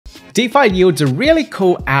DeFiYield's a really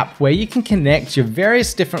cool app where you can connect your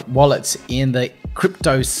various different wallets in the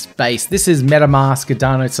crypto space. This is MetaMask,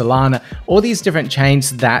 Cardano, Solana, all these different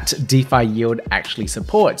chains that DeFiYield actually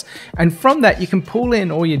supports. And from that, you can pull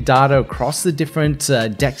in all your data across the different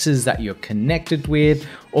dexes that you're connected with,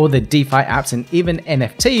 or the DeFi apps, and even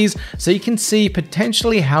NFTs, so you can see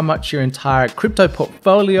potentially how much your entire crypto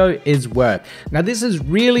portfolio is worth. Now, this is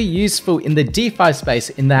really useful in the DeFi space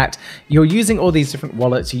in that you're using all these different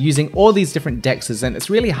wallets, you're using all these different dexes, and it's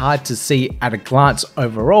really hard to see at a glance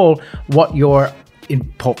overall what your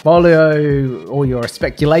portfolio or your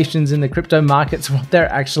speculations in the crypto markets, what they're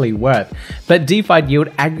actually worth. But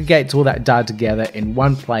DeFiYield aggregates all that data together in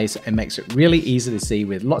one place and makes it really easy to see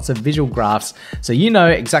with lots of visual graphs, so you know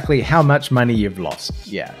exactly how much money you've lost.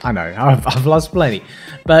 Yeah, I know, I've lost plenty,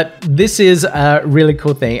 but this is a really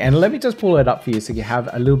cool thing. And let me just pull it up for you so you have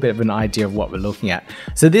a little bit of an idea of what we're looking at.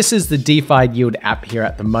 So this is the DeFiYield app here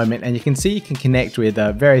at the moment, and you can see you can connect with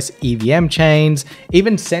various EVM chains,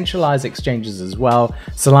 even centralized exchanges as well,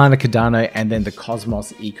 Solana, Cardano, and then the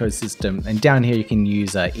Cosmos ecosystem. And down here you can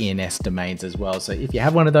use ENS domains as well. So if you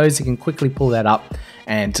have one of those, you can quickly pull that up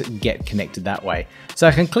and get connected that way. So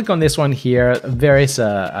I can click on this one here, various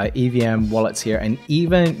EVM wallets here, and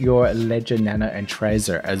even your Ledger Nano and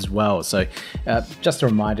Trezor as well. So just a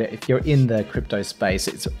reminder, if you're in the crypto space,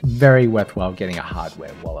 it's very worthwhile getting a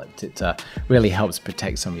hardware wallet. It really helps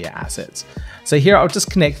protect some of your assets. So here I'll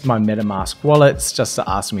just connect my MetaMask wallets just to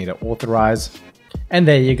ask me to authorize. And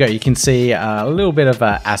there you go, you can see a little bit of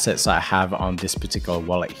assets I have on this particular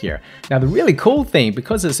wallet here. Now the really cool thing,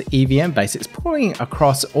 because it's EVM based, it's pulling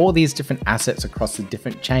across all these different assets across the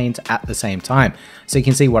different chains at the same time. So you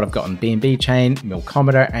can see what I've got on BNB chain,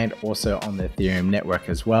 Milkometer, and also on the Ethereum network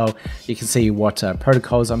as well. You can see what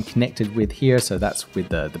protocols I'm connected with here. So that's with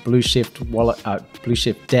the Blueshift wallet,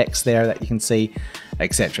 Blueshift DEX there that you can see,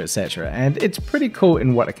 etc, etc. And it's pretty cool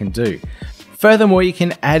in what it can do. Furthermore, you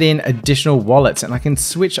can add in additional wallets, and I can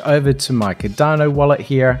switch over to my Cardano wallet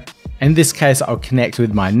here. In this case, I'll connect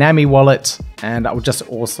with my Nami wallet, and I'll just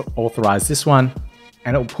also authorize this one,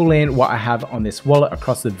 and it'll pull in what I have on this wallet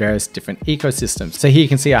across the various different ecosystems. So here you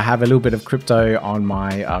can see I have a little bit of crypto on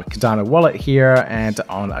my Cardano wallet here and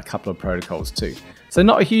on a couple of protocols too. So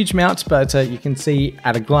not a huge amount, but you can see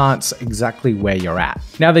at a glance exactly where you're at.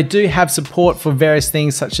 Now they do have support for various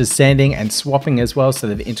things such as sending and swapping as well. So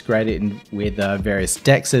they've integrated in with various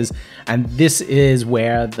dexes. And this is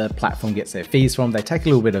where the platform gets their fees from. They take a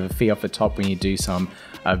little bit of a fee off the top when you do some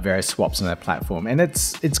various swaps on their platform. And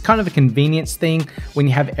it's kind of a convenience thing. When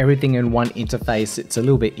you have everything in one interface, it's a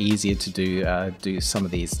little bit easier to do some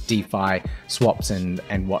of these DeFi swaps and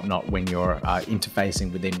whatnot when you're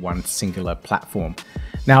interfacing within one singular platform.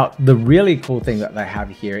 Now, the really cool thing that they have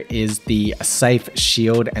here is the Safe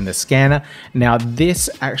Shield and the scanner. Now, this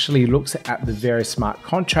actually looks at the various smart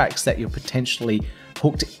contracts that you're potentially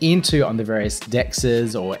hooked into on the various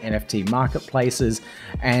dexes or NFT marketplaces,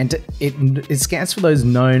 and it scans for those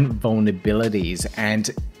known vulnerabilities,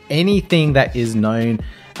 and anything that is known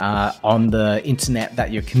on the internet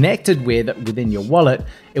that you're connected with within your wallet,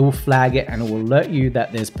 it will flag it and it will alert you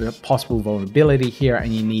that there's a possible vulnerability here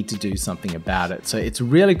and you need to do something about it. So it's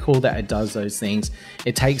really cool that it does those things.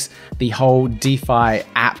 It takes the whole DeFi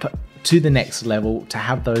app to the next level to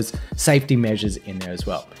have those safety measures in there as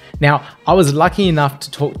well. Now, I was lucky enough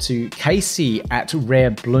to talk to Casey at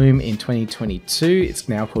Rare Bloom in 2022. It's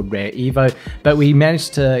now called Rare Evo, but we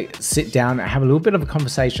managed to sit down and have a little bit of a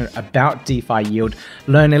conversation about DeFiYield,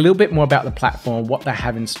 learn a little bit more about the platform, what they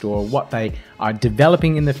have in store, what they are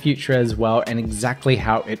developing in the future as well, and exactly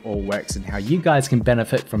how it all works and how you guys can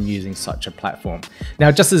benefit from using such a platform.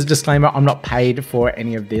 Now, just as a disclaimer, I'm not paid for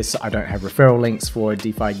any of this. I don't have referral links for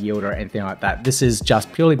DeFiYield or anything like that. This is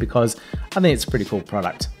just purely because I think it's a pretty cool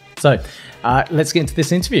product. So let's get into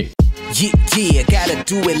this interview. Yeah, gotta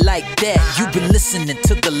do it like that. You've been listening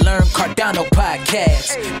to the Learn Cardano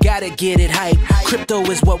podcast. Gotta get it hype. Crypto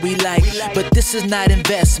is what we like, but this is not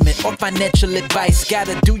investment or financial advice.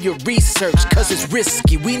 Gotta do your research, cause it's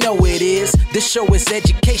risky. We know it is. This show is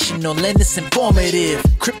educational and it's informative.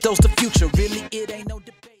 Crypto's the future, really, it ain't no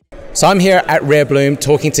debate. So I'm here at Rare Bloom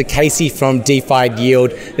talking to Casey from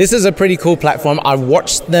DeFiYield. This is a pretty cool platform. I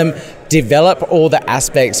watched them develop all the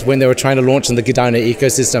aspects when they were trying to launch in the Cardano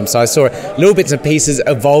ecosystem. So I saw little bits and pieces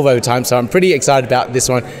evolve over time. So I'm pretty excited about this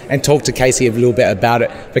one and talk to Casey a little bit about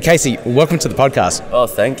it. But Casey, welcome to the podcast. Oh,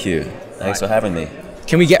 thank you. Thanks for having me.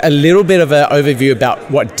 Can we get a little bit of an overview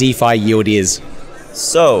about what DeFiYield is?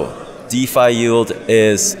 So DeFiYield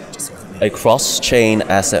is a cross-chain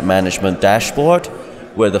asset management dashboard.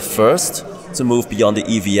 We're the first to move beyond the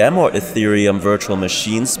EVM or Ethereum virtual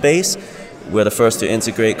machine space. we're the first to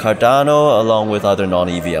integrate Cardano along with other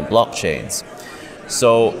non-EVM blockchains.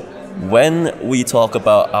 So when we talk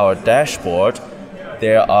about our dashboard,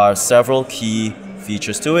 there are several key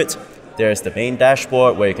features to it. There's the main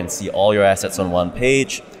dashboard where you can see all your assets on one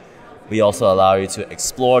page. We also allow you to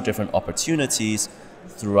explore different opportunities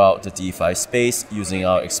throughout the DeFi space using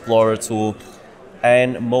our Explorer tool.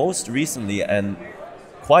 And most recently, and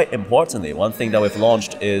quite importantly, one thing that we've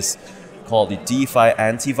launched is called the DeFi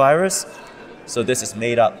antivirus. So this is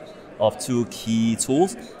made up of two key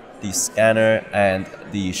tools, the scanner and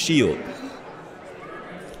the shield.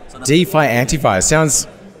 DeFi antivirus sounds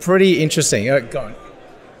pretty interesting. Go on.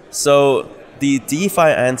 So the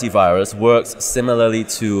DeFi antivirus works similarly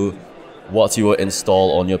to what you will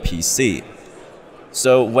install on your PC.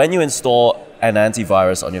 So when you install an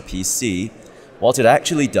antivirus on your PC, what it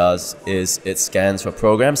actually does is it scans for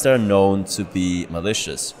programs that are known to be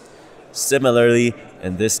malicious. Similarly,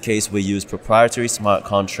 in this case, we use proprietary smart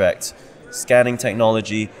contract scanning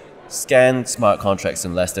technology, scan smart contracts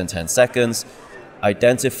in less than 10 seconds,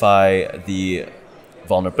 identify the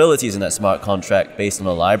vulnerabilities in that smart contract based on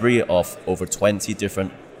a library of over 20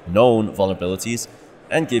 different known vulnerabilities,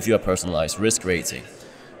 and give you a personalized risk rating.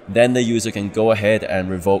 Then the user can go ahead and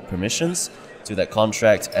revoke permissions to that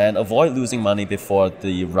contract and avoid losing money before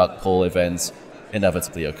the rug pull event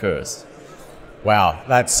inevitably occurs. Wow,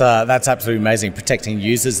 that's absolutely amazing, protecting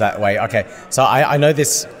users that way. Okay, so I know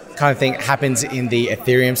this kind of thing happens in the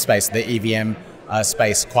Ethereum space, the EVM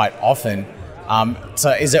space quite often. So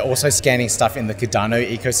is it also scanning stuff in the Cardano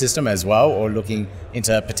ecosystem as well, or looking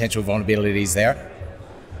into potential vulnerabilities there?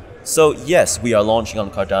 So yes, we are launching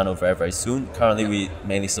on Cardano very, very soon. Currently, we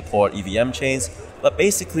mainly support EVM chains, but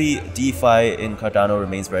basically DeFi in Cardano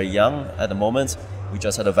remains very young at the moment. We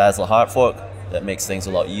just had a Vassal hard fork that makes things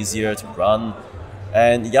a lot easier to run.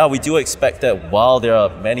 And yeah, we do expect that while there are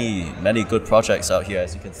many, many good projects out here,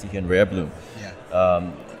 as you can see here in Rare Bloom,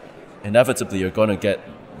 inevitably you're going to get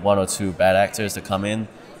one or two bad actors to come in.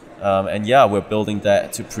 And yeah, we're building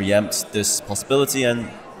that to preempt this possibility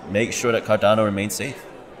and make sure that Cardano remains safe.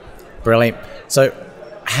 Brilliant. So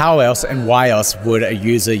how else and why else would a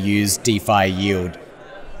user use DeFiYield?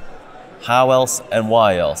 How else and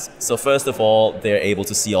why else? So first of all, they're able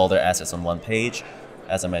to see all their assets on one page,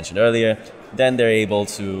 as I mentioned earlier. Then they're able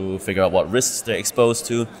to figure out what risks they're exposed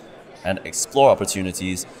to and explore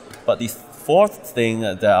opportunities. But the fourth thing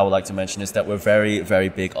that I would like to mention is that we're very, very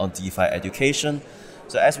big on DeFi education.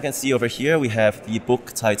 So as we can see over here, we have the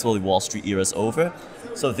book titled The Wall Street Era is Over.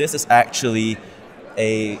 So this is actually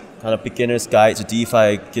a kind of beginner's guide to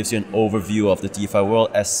DeFi. It gives you an overview of the DeFi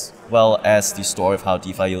world as well as the story of how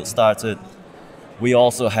DeFiYield started. We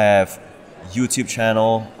also have a YouTube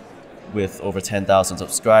channel with over 10,000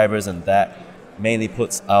 subscribers, and that mainly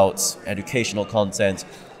puts out educational content,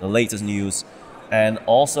 the latest news, and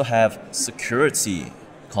also have security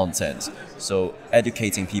content, so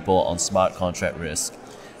educating people on smart contract risk.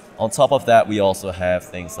 On top of that, we also have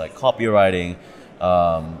things like copywriting.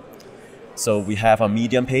 So we have a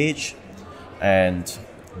Medium page, and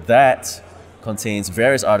that contains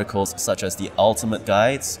various articles such as the ultimate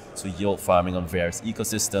guides to yield farming on various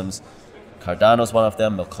ecosystems. Cardano is one of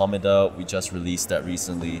them, Melcomeda, we just released that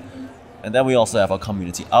recently. And then we also have our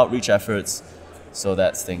community outreach efforts. So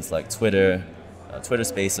that's things like Twitter, Twitter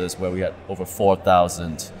Spaces, where we had over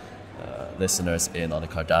 4,000 listeners in on the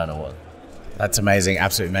Cardano one. That's amazing,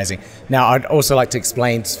 absolutely amazing. Now, I'd also like to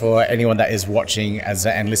explain for anyone that is watching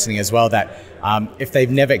and listening as well that if they've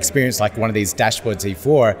never experienced like one of these dashboards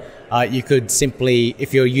before, you could simply,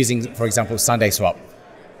 if you're using, for example, Sunday Swap,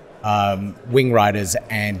 Wing Riders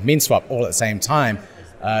and MinSwap all at the same time,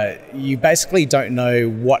 you basically don't know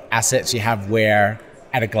what assets you have where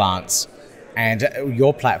at a glance. And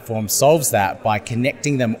your platform solves that by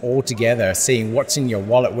connecting them all together, seeing what's in your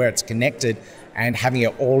wallet, where it's connected, and having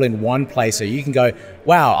it all in one place. So you can go,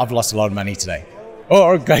 wow, I've lost a lot of money today,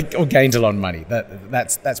 or gained a lot of money.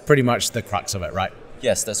 That's pretty much the crux of it, right?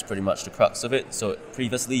 Yes, that's pretty much the crux of it. So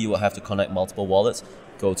previously you will have to connect multiple wallets,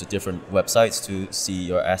 go to different websites to see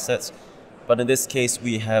your assets. But in this case,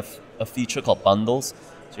 we have a feature called bundles.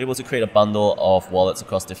 So you're able to create a bundle of wallets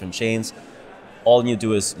across different chains. All you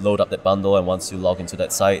do is load up that bundle, and once you log into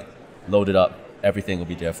that site, load it up, everything will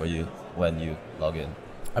be there for you when you log in.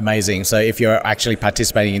 Amazing. So if you're actually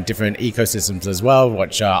participating in different ecosystems as well,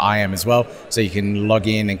 which I am as well, so you can log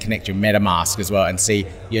in and connect your MetaMask as well and see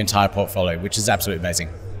your entire portfolio, which is absolutely amazing.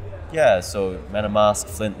 Yeah, so MetaMask,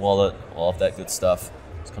 Flint Wallet, all of that good stuff.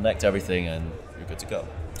 Just connect everything and you're good to go.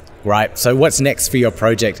 Right. So what's next for your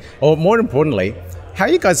project? Or more importantly, how are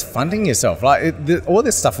you guys funding yourself? Like all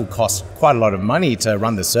this stuff will cost quite a lot of money to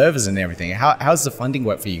run the servers and everything. How's the funding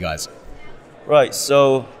work for you guys? Right,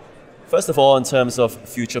 so first of all, in terms of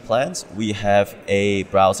future plans, we have a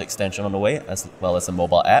browser extension on the way, as well as a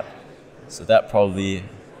mobile app. So that probably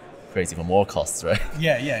creates even more costs, right?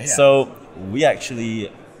 Yeah. So we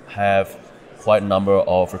actually have quite a number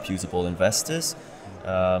of reputable investors.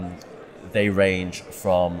 They range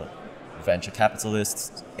from venture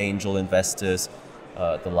capitalists, angel investors,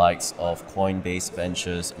 the likes of Coinbase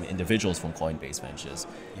Ventures, individuals from Coinbase Ventures.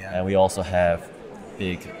 Yeah. And we also have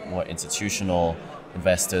big, more institutional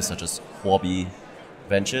investors such as Huobi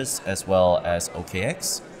Ventures, as well as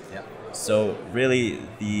OKX. Yeah. So really,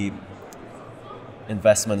 the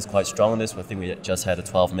investment is quite strong in this. I think we just had a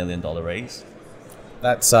 $12 million raise.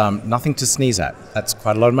 That's nothing to sneeze at. That's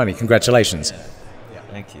quite a lot of money. Congratulations. Yeah.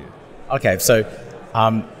 Thank you. Okay, so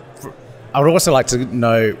I would also like to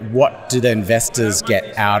know, what do the investors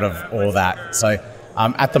get out of all that? So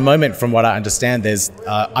at the moment, from what I understand, there's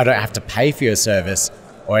I don't have to pay for your service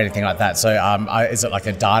or anything like that. So is it like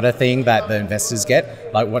a data thing that the investors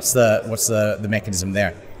get? Like, what's the mechanism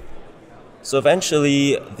there? So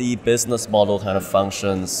eventually, the business model kind of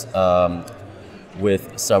functions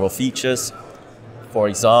with several features. For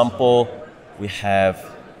example, we have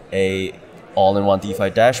a all-in-one DeFi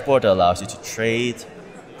dashboard that allows you to trade,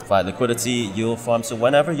 provide liquidity, yield farm. So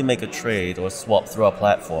whenever you make a trade or swap through our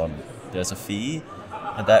platform, there's a fee,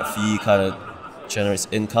 and that fee kind of generates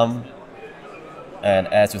income. And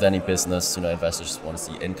as with any business, investors want to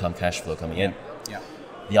see income, cash flow coming in. Yeah.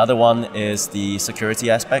 The other one is the security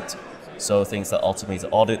aspect. So things that automate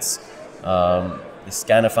the audits, the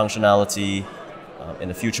scanner functionality. In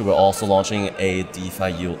the future, we're also launching a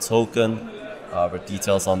DeFiYield token. But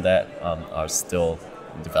details on that are still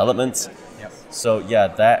in development. Yep. So yeah,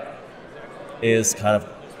 that is kind of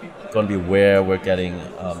going to be where we're getting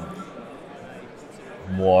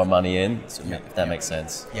more money in, so if that makes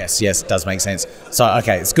sense. Yes, it does make sense. So,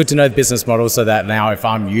 okay, it's good to know the business model, so that now if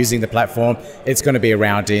I'm using the platform, it's going to be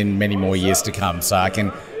around in many more years to come. So I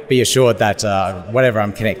can be assured that whatever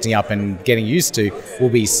I'm connecting up and getting used to will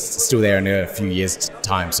be still there in a few years'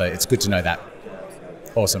 time. So it's good to know that.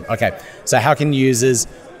 Awesome. Okay, so how can users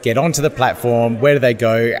get onto the platform? Where do they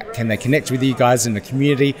go? Can they connect with you guys in the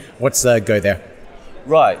community? What's the go there?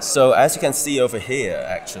 Right, so as you can see over here,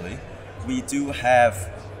 actually, we do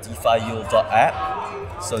have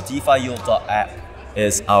DeFiYield.app. So DeFiYield.app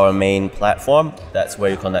is our main platform. That's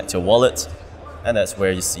where you connect your wallet, and that's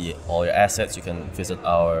where you see all your assets. You can visit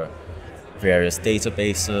our various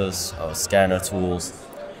databases, our scanner tools.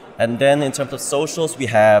 And then in terms of socials, we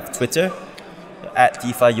have Twitter, at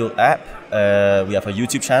DeFiYield app. We have a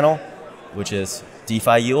YouTube channel, which is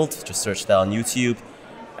DeFiYield. Just search that on YouTube.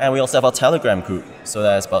 And we also have our Telegram group. So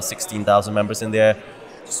there's about 16,000 members in there.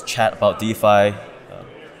 Just chat about DeFi,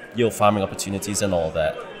 yield farming opportunities, and all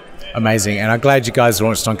that. Amazing. And I'm glad you guys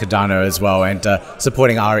launched on Cardano as well, and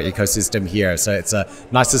supporting our ecosystem here. So it's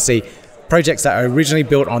nice to see projects that are originally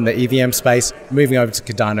built on the EVM space moving over to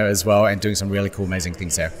Cardano as well, and doing some really cool, amazing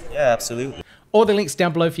things there. Yeah, absolutely. All the links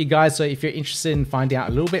down below for you guys. So if you're interested in finding out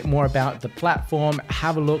a little bit more about the platform,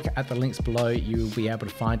 have a look at the links below. You will be able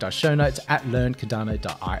to find our show notes at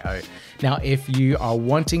learncardano.io. Now, if you are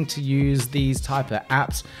wanting to use these type of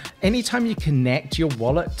apps, anytime you connect your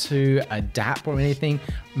wallet to a dApp or anything,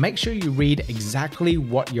 make sure you read exactly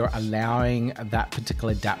what you're allowing that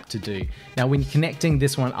particular dApp to do. Now, when you're connecting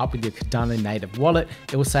this one up with your Cardano native wallet,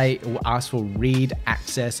 it will ask for read,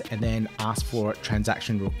 access, and then ask for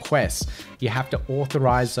transaction requests. You have to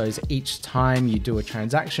authorize those each time you do a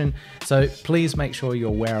transaction. So please make sure you're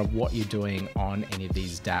aware of what you're doing on any of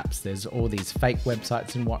these dApps. There's all these fake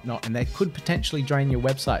websites and whatnot, and they could potentially drain your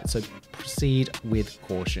website. So proceed with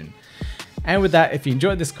caution. And with that, if you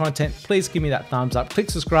enjoyed this content, please give me that thumbs up, click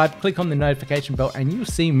subscribe, click on the notification bell, and you'll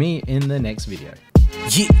see me in the next video.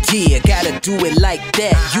 Yeah, gotta do it like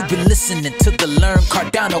that. You've been listening to the Learn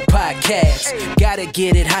Cardano podcast. Gotta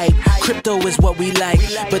get it hype. Crypto is what we like,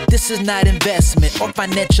 but this is not investment or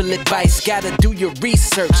financial advice. Gotta do your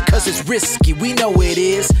research, cause it's risky. We know it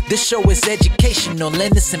is. This show is educational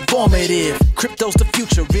and it's informative. Crypto's the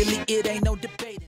future, really, it ain't no debate.